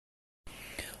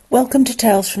Welcome to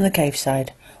Tales from the Caveside,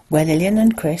 where Lillian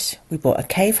and Chris, we bought a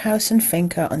cave house and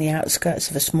finca on the outskirts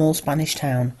of a small Spanish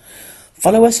town.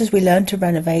 Follow us as we learn to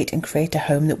renovate and create a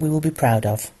home that we will be proud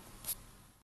of.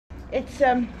 It's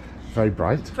very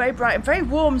bright, and very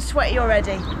warm, sweaty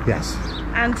already. Yes.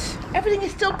 And everything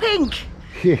is still pink.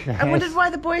 Yes. I wondered why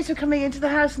the boys were coming into the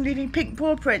house and leaving pink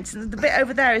paw prints, and the bit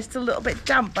over there is still a little bit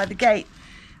damp by the gate,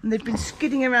 and they've been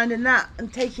skidding around in that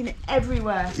and taking it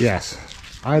everywhere. Yes.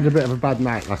 I had a bit of a bad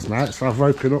night last night, so I've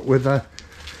woken up with a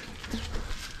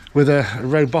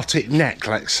robotic neck,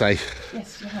 let's say.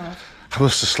 Yes, you have. I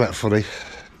must have slept funny.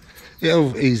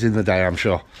 It'll ease in the day, I'm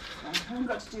sure. I haven't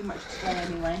got to do much today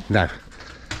anyway. No.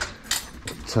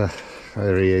 But,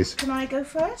 there he is. Can I go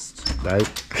first? No.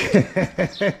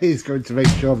 He's going to make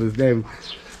sure there's no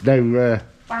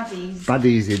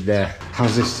baddies in there.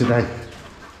 How's this today?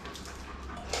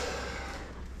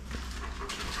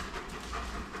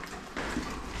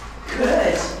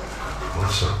 Good.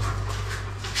 Awesome.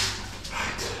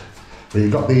 Right. Well,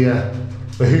 you've got the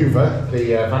Hoover,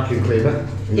 the vacuum cleaner.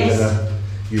 Yes. You're going to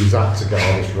use that to get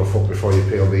all this rough up before you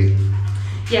peel the...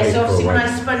 Yes, so obviously when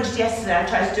I sponged yesterday, I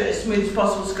tried to do it as smooth as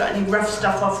possible so got any rough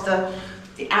stuff off the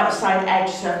outside edge,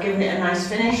 so I've given it a nice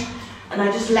finish. And I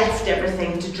just left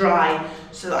everything to dry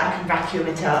so that I can vacuum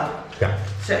it up. Yeah.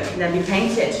 So it can then be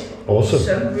painted. Awesome.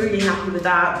 So I'm really happy with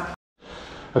that.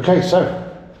 Okay,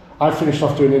 so I finished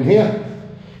off doing in here,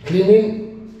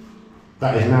 cleaning.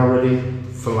 That is now ready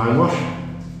for lime wash.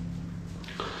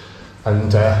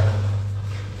 And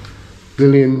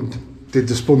Lillian did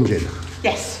the sponging.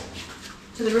 Yes.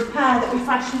 So the repair that we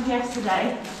fashioned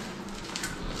yesterday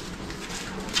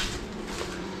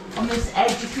on this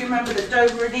edge, if you remember, that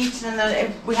Dover had eaten, and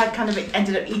then we had kind of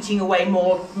ended up eating away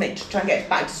more to try and get it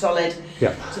back to solid.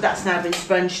 Yep. So that's now been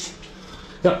sponged.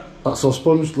 Yep, that's all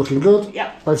sponged, looking good.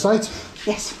 Yep. Both sides?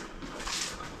 Yes.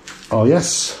 Oh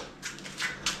yes.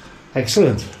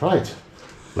 Excellent. Right.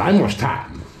 Lime wash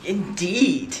time.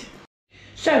 Indeed.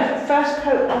 So first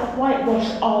coat of whitewash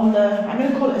on the, I'm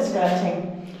going to call it a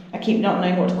skirting. I keep not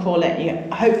knowing what to call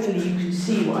it. Hopefully you can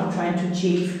see what I'm trying to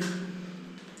achieve.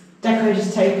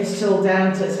 Decorator's tape is still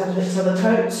down to its other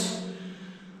coats,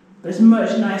 but it's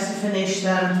much nicer finish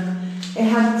than it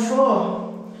had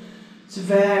before. So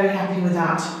very happy with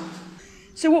that.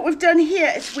 So what we've done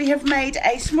here is we have made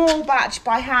a small batch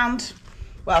by hand,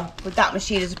 well, with that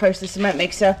machine as opposed to the cement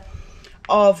mixer,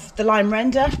 of the lime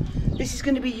render. This is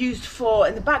going to be used for,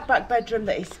 in the back bedroom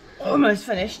that is almost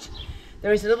finished,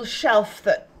 there is a little shelf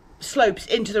that slopes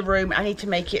into the room. I need to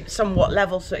make it somewhat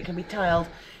level so it can be tiled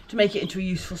to make it into a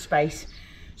useful space.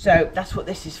 So that's what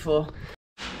this is for.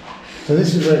 So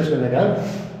this is where it's going to go.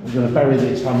 We're going to bury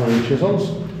these hammer and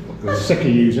chisels. We're sick of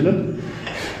using them.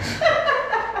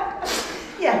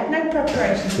 Yeah, no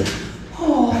preparation.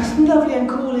 Oh, it's lovely and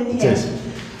cool in here. It is.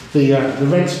 The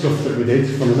red stuff that we did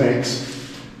from the mix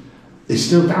is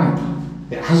still damp.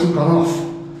 It hasn't gone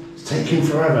off. It's taking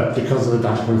forever because of the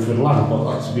damping for the lime,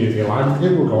 but that's the beauty of lime.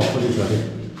 It will go off when it's ready.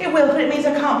 It will, but it means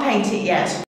I can't paint it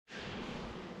yet.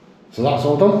 So that's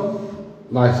all done.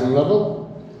 Nice and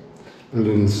level. And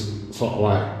then sort of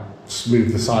like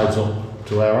smooth the sides up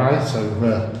to where I, so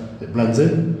it blends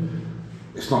in.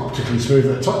 It's not particularly smooth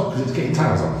at the top because it's getting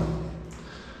tiles on.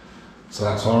 So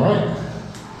that's alright.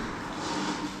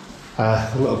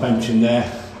 The little bench in there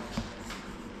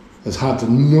has had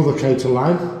another coat of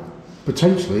lime.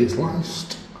 Potentially it's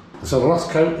last. So the last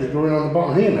coat is going on the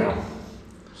bottom here now.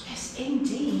 Yes,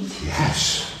 indeed.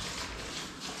 Yes.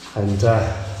 And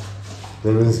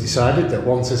Lillian's decided that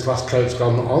once this last coat's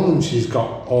gone on, and she's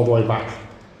got all the way back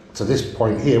to this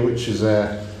point here, which is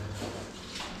there's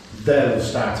the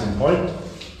starting point,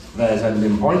 there's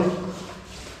ending point,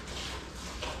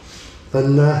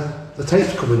 then the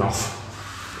tape's coming off.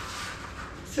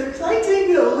 So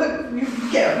exciting! It'll look, you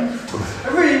get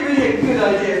a really good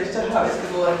idea as to how it's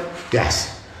going to look.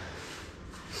 Yes.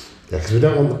 Yeah, because we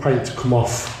don't want the paint to come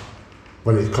off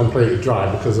when it's completely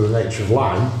dry because of the nature of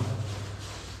lime.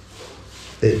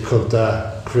 It could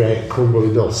create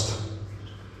crumbly dust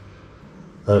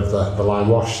of the lime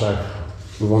wash, so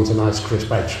we want a nice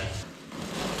crisp edge.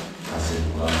 That's it,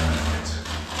 right.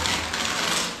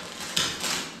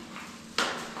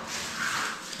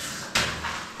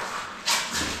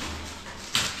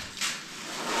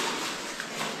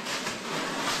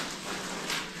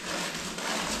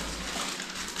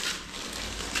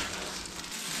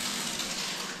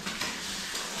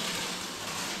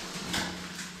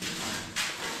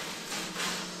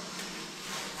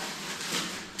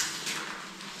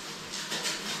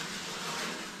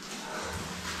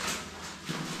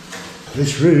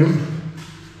 This room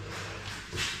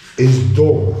is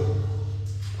done,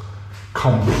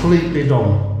 completely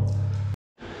done.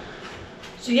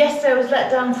 So yesterday I was let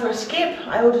down for a skip.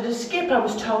 I ordered a skip, I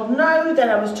was told no, then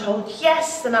I was told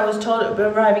yes, then I was told it would be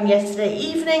arriving yesterday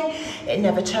evening. It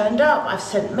never turned up. I've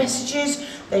sent messages,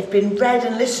 they've been read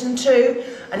and listened to,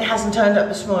 and it hasn't turned up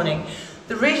this morning.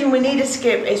 The reason we need a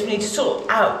skip is we need to sort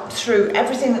out through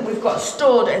everything that we've got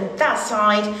stored in that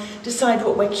side, decide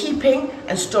what we're keeping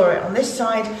and store it on this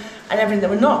side, and everything that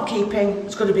we're not keeping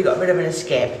has got to be got rid of in a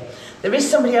skip. There is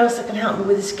somebody else that can help me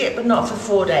with a skip, but not for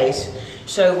 4 days.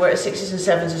 So we're at 6s and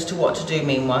 7s as to what to do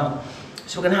meanwhile.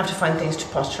 So we're going to have to find things to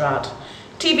posture out.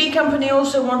 TV company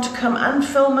also want to come and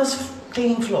film us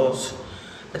cleaning floors,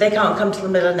 but they can't come till the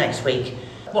middle of next week.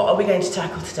 What are we going to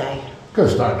tackle today? Go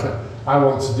start. I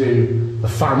want to do the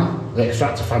fan, the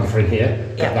extractor fan for in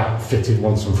here, get that fitted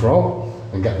once and for all,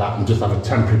 and get that and just have a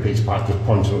temporary piece of pipe just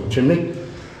pointing up the chimney.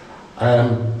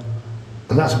 And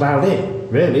that's about it,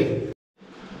 really.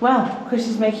 Well, Chris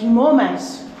is making more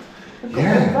mess. Look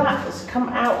at all that has come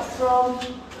out from,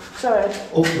 sorry.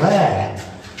 Up there.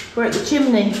 We're at the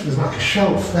chimney. There's like a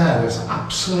shelf there that's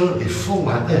absolutely full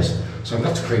like this. So I've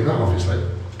got to clean that obviously,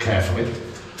 carefully.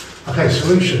 Okay,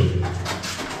 solution.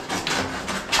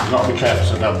 I've got to be careful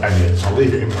so I don't bend it, so I'll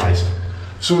leave it in place.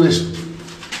 So this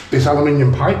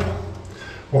aluminium pipe,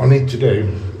 what I need to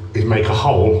do is make a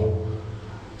hole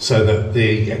so that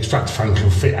the extractor fan can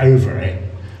fit over it,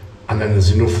 and then there's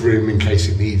enough room in case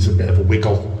it needs a bit of a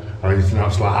wiggle or anything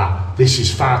else like that. This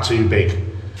is far too big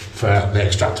for the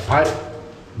extractor pipe,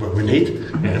 what we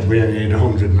need. We only need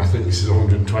 100 and I think this is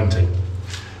 120.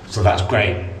 So that's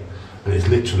great. And it's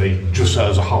literally just so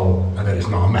there's a hole and it's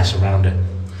not a mess around it.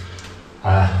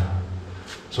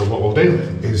 So what we'll do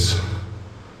is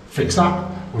fix that.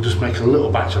 We'll just make a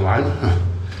little batch of lime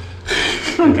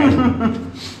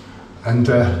again, and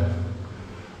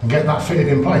get that fitted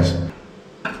in place.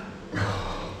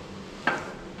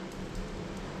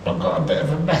 I've got a bit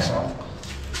of a mess on.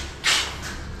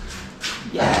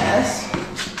 Yes.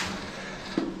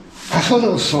 I thought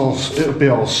it would be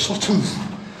all soot and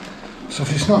so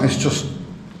if it's not, it's just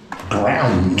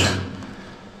ground.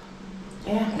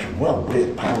 Yeah. Well,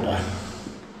 weird powder.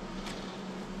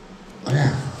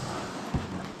 Yeah.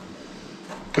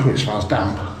 Oh, it smells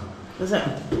damp. Does it?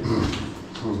 It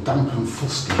smells damp and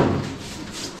fusty.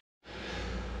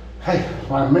 Hey,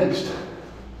 lime mixed.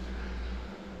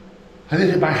 I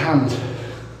did it by hand.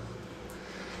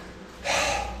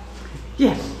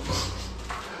 Yeah.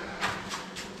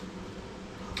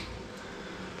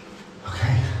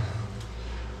 Okay.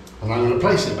 And I'm going to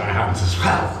place it by hand as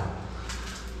well.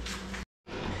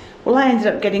 Well, I ended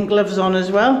up getting gloves on as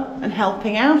well and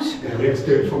helping out. Yeah, we have to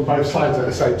do it from both sides at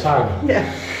the same time. Yeah.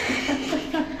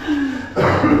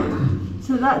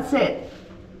 So that's it.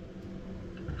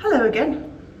 Hello again.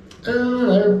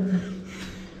 Hello.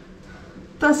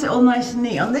 That's it all nice and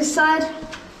neat on this side.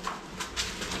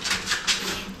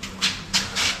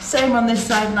 Same on this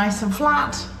side, nice and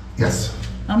flat. Yes.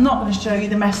 I'm not going to show you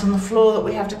the mess on the floor that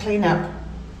we have to clean up.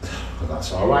 But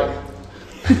that's all right.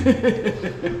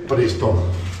 But it's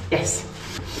done. Yes.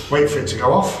 Wait for it to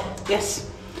go off.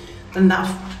 Yes. Then that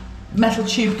metal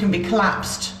tube can be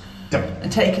collapsed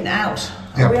and taken out.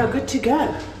 And we are good to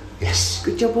go. Yes.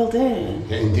 Good job, well done.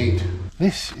 Yeah, indeed.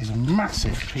 This is a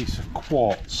massive piece of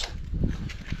quartz.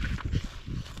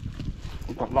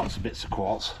 We've got lots of bits of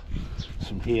quartz.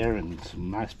 Some here and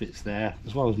some nice bits there,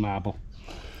 as well as marble.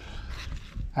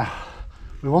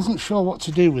 We wasn't sure what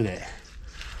to do with it.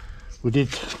 We did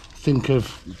think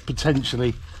of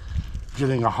potentially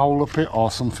drilling a hole up it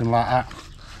or something like that.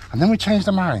 And then we changed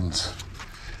our minds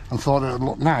and thought it would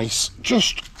look nice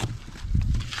just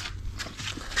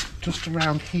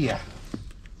around here.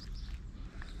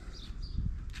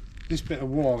 This bit of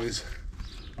wall is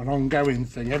an ongoing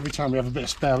thing. Every time we have a bit of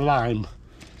spare lime,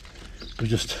 we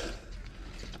just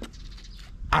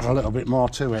add a little bit more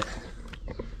to it.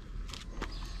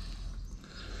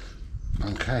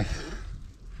 Okay.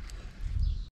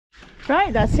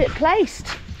 Right, that's it placed.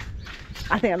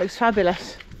 I think it looks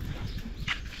fabulous.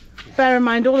 Bear in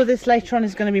mind, all of this later on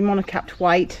is going to be monocapped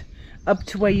white up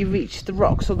to where you reach the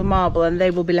rocks or the marble, and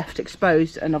they will be left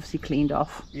exposed and obviously cleaned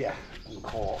off. Yeah, and the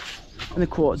quartz. And the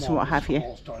quartz and what have you.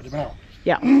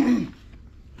 Yeah.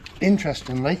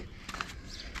 Interestingly,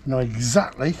 I know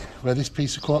exactly where this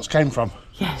piece of quartz came from.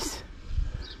 Yes.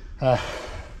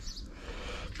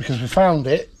 Because we found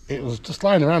it, it was just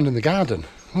lying around in the garden,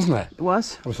 wasn't it? It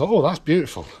was. And we thought, oh, that's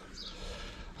beautiful.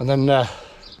 And then when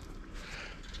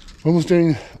we was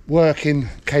doing work in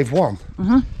Cave 1,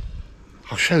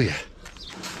 I'll show you.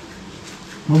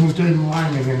 When we was doing the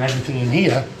lining and everything in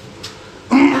here,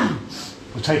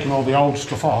 we're taking all the old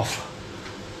stuff off.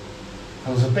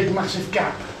 There was a big massive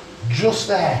gap just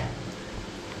there.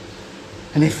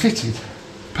 And it fitted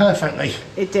perfectly.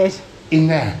 It did. In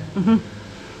there.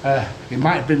 It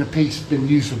might have been a piece been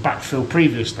used for backfill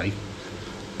previously,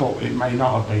 but it may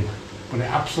not have been. But it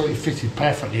absolutely fitted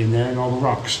perfectly in there in all the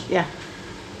rocks. Yeah.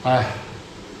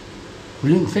 We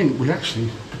didn't think we actually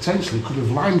potentially could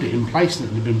have lined it in place and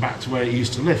it would have been back to where it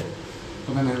used to live.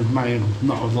 But then it may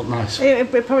not have looked nice. It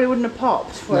probably wouldn't have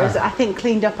popped, whereas I think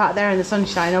cleaned up out there in the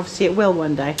sunshine, obviously it will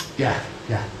one day. Yeah,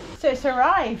 yeah. So it's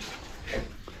arrived.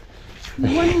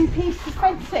 One piece of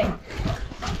fencing.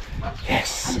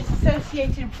 Yes. And its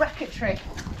associated bracketry.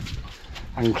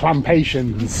 And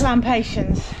clampations.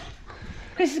 Clampations.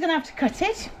 Chris is going to have to cut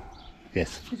it.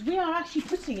 Yes. Because we are actually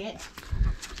putting it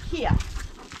here.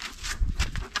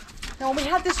 Now when we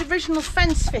had this original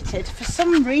fence fitted, for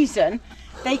some reason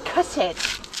they cut it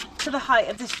to the height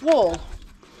of this wall.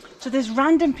 So there's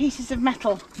random pieces of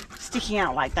metal sticking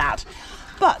out like that.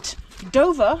 But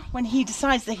Dover, when he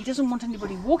decides that he doesn't want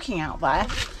anybody walking out there,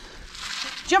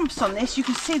 jumps on this. You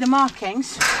can see the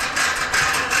markings.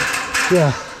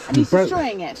 Yeah. And he's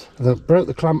destroying it. I broke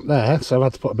the clamp there, so I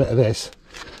had to put a bit of this.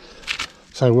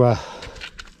 So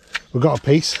we've got a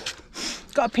piece.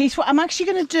 Got a piece. What I'm actually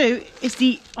going to do is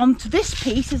onto this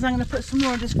piece is I'm going to put some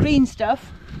more of this green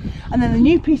stuff, and then the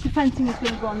new piece of fencing is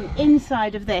going to go on the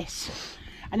inside of this,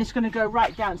 and it's going to go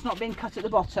right down. It's not being cut at the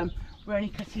bottom. We're only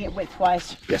cutting it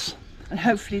widthwise. Yes. And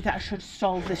hopefully that should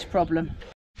solve this problem.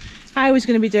 I was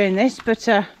going to be doing this, but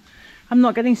I'm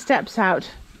not getting steps out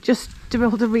just to be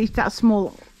able to reach that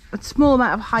small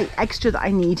amount of height extra that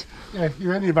I need. Yeah,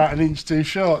 you're only about 1 inch too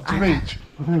short to reach.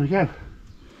 Well, there we go.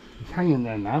 It's hanging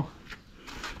there now.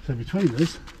 So between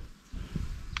us,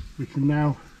 we can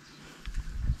now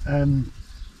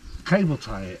cable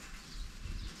tie it.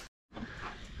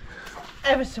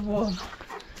 Ever so warm.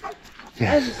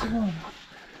 Yeah. Ever so warm.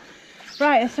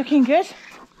 Right, it's looking good.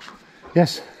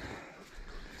 Yes.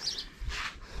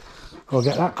 I'll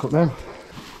get that cut now.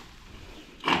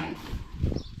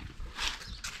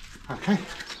 Okay.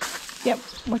 Yep.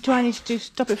 What do I need to do?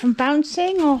 Stop it from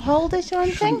bouncing or hold it or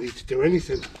anything? Shouldn't need to do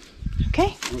anything.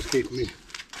 Okay. I'm just keeping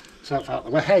myself out of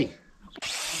the way. Hey.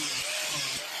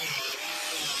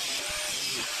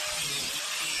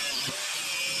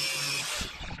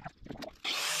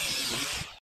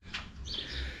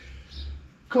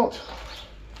 Cut.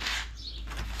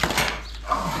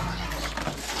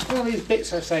 All these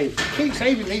bits I saved. Keep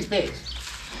saving these bits.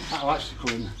 That'll actually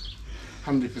come in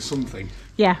handy for something.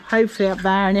 Yeah, hopefully up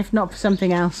there, and if not for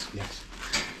something else. Yes.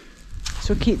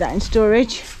 So we'll keep that in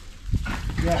storage.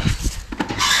 Yeah.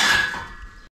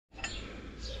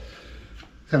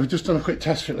 So we've just done a quick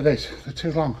test fit with these. They're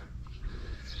too long.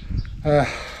 And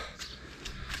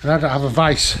I don't have a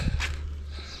vise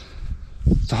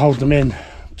to hold them in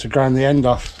to grind the end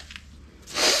off.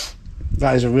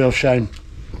 That is a real shame.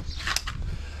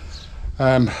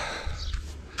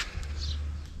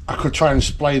 I could try and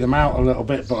splay them out a little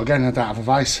bit, but again I don't have a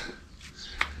vise.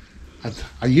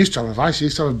 I used to have a vise. I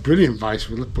used to have a brilliant vise,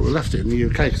 but we left it in the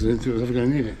UK because I didn't think I was ever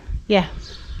going to need it. Yeah.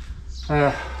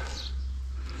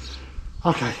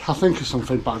 Okay, I'll think of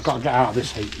something, but I've got to get out of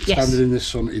this heat. Yes. Standing in this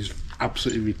sun is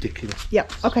absolutely ridiculous.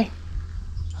 Yep. Okay.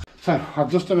 So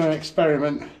I've just done an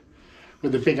experiment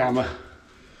with the big hammer.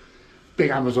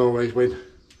 Big hammers always win.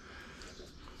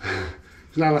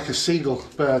 It's now like a seagull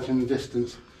bird in the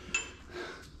distance.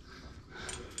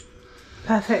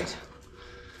 Perfect.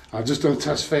 I've just done a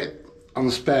test fit on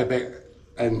the spare bit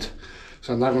end,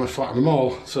 so I'm now going to flatten them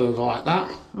all so they're like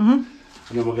that, and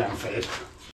then we'll get them fitted.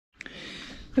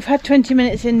 We've had 20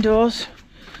 minutes indoors,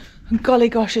 and golly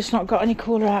gosh, it's not got any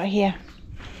cooler out here.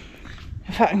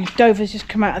 In fact, Dover's just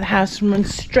come out of the house and run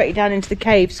straight down into the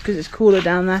caves because it's cooler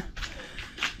down there.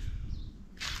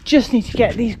 Just need to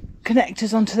get these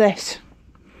connectors onto this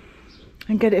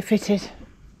and get it fitted.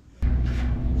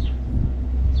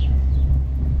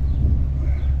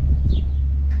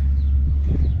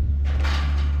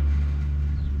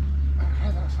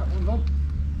 Okay, that's that one done.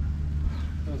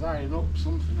 There's iron up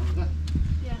something over there.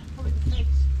 Yeah, probably the face.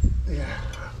 Yeah.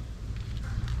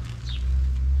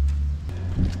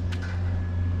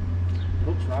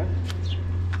 Looks right.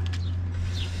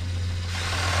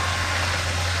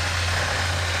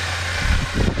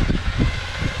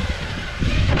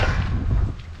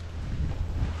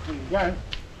 There you go.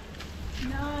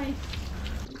 Nice.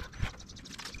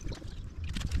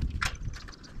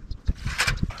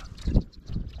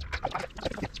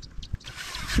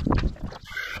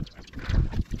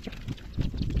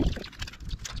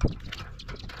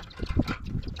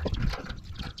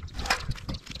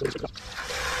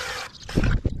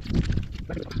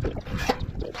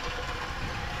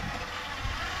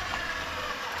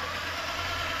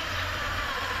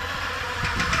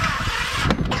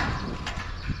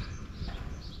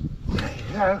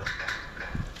 Hello.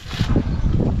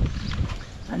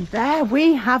 And there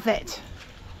we have it.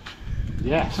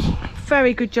 Yes.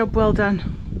 Very good job, well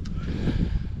done.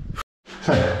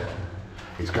 So,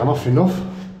 it's gone off enough.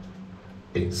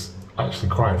 It's actually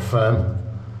quite firm.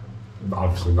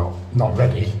 Obviously not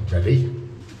ready,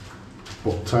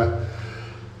 but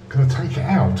gonna take it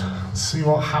out and see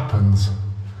what happens.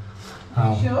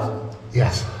 Sure?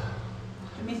 Yes. Do you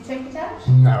want me to take it out?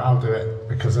 No, I'll do it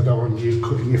because I don't want you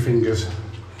cutting your fingers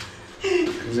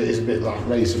because it is a bit like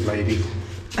razor bladey.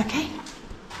 Okay.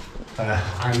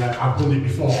 I know I've done it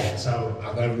before, so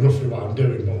I know roughly what I'm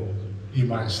doing, but you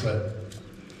might slip.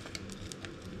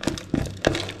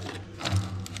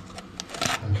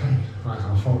 Okay, right,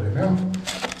 I'll fold it now.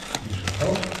 You should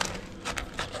fold.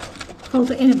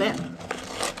 Fold it in a bit.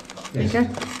 There you go.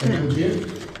 Thank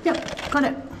you. Yep, got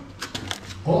it.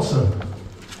 Awesome.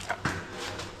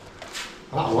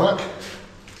 That'll work.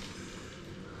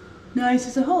 Nice,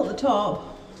 there's a hole at the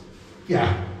top.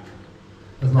 Yeah.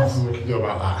 There's nothing we can do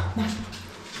about that. No,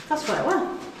 that's quite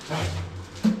well. Okay.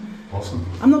 Awesome.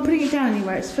 I'm not putting it down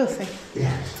anywhere, it's filthy.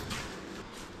 Yes.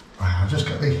 Right, I'll just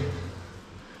get the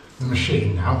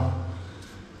machine now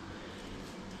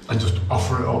and just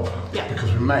offer it up. Yeah.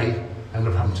 Because we may end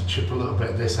up having to chip a little bit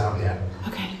of this out yet.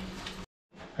 Okay.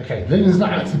 Okay, Lynn's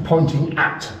not actually pointing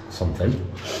at something.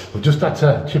 We've just had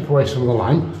to chip away some of the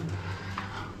line.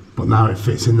 But now it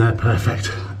fits in there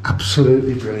perfect.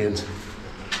 Absolutely brilliant.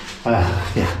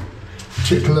 Yeah,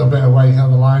 chipped a little bit away on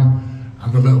the line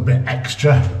and a little bit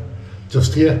extra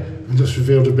just here and just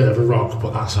revealed a bit of a rock,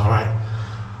 but that's all right.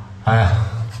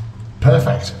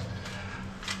 Perfect.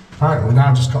 Right, we've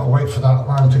now just got to wait for that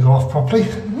line to go off properly.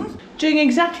 Doing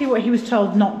exactly what he was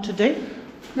told not to do.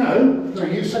 No,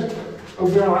 you said, oh,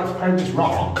 we're all right to paint this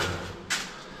rock,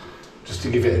 just to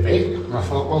give it a bit. And I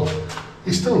thought, well,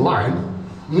 it's still line,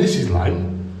 and this is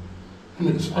line, and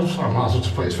I just thought I might as well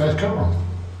just put its first coat on.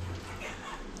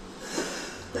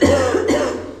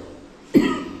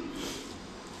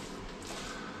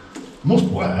 Must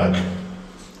work.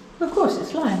 Of course,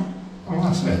 it's lime. Oh,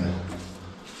 that's it.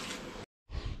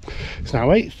 It's now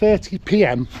 8:30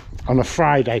 p.m. on a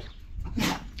Friday.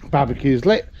 Barbecue's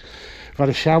lit. I've had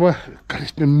a shower. God,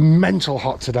 it's been mental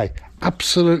hot today.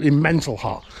 Absolutely mental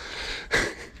hot.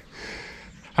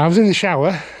 I was in the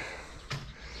shower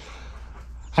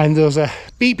and there was a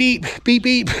beep beep beep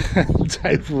beep and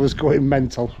Dave was going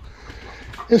mental.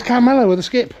 It was Carmelo with a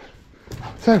skip.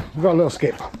 So we've got a little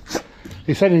skip.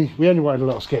 He said we only wanted a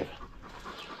little skip.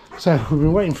 So we've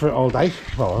been waiting for it all day.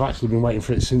 Well, I've actually been waiting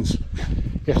for it since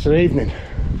yesterday evening.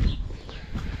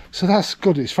 So that's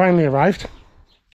good, it's finally arrived.